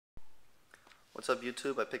What's up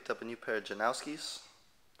YouTube? I picked up a new pair of Janoskis.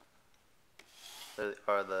 They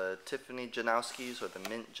are the Tiffany Janoskis or the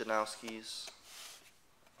Mint Janoskis.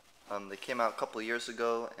 They came out a couple years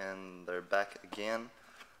ago and they're back again.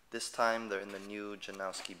 This time they're in the new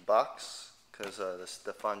Janoski box because the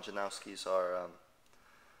Stefan Janoskis are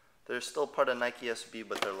they're still part of Nike SB,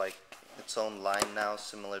 but they're like its own line now,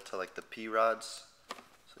 similar to like the P rods.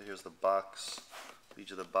 So here's the box. Read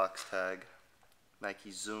you the box tag.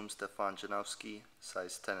 Nike Zoom Stefan Janoski,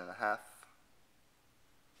 size 10.5.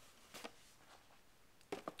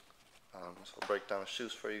 So I'll break down the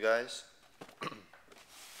shoes for you guys.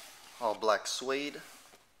 All black suede.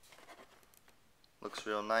 Looks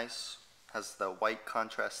real nice. Has the white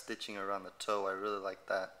contrast stitching around the toe. I really like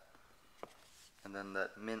that. And then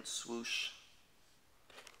that mint swoosh.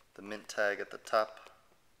 The mint tag at the top.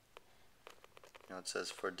 You know, it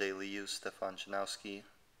says for daily use, Stefan Janoski,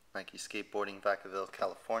 Nike Skateboarding, Vacaville,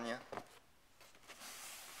 California.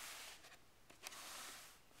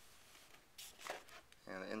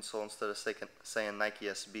 And the insole, instead of saying Nike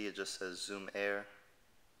SB, it just says Zoom Air.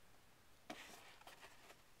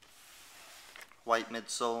 White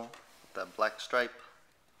midsole with that black stripe.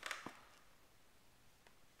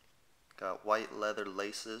 Got white leather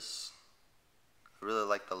laces. I really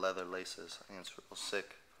like the leather laces. I think it's real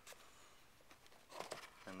sick.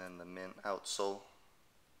 And then the mint outsole.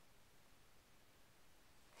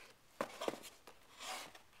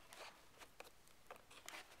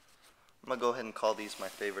 I'm gonna go ahead and call these my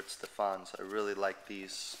favorite Stefans. I really like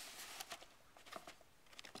these.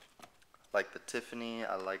 I like the Tiffany.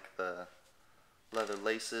 I like the leather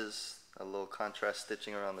laces. A little contrast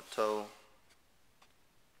stitching around the toe.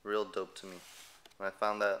 Real dope to me. When I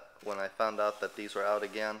found out that these were out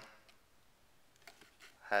again,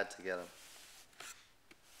 had to get them.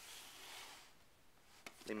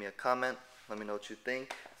 Leave me a comment. Let me know what you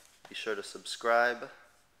think. Be sure to subscribe.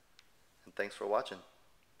 And thanks for watching.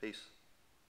 Peace.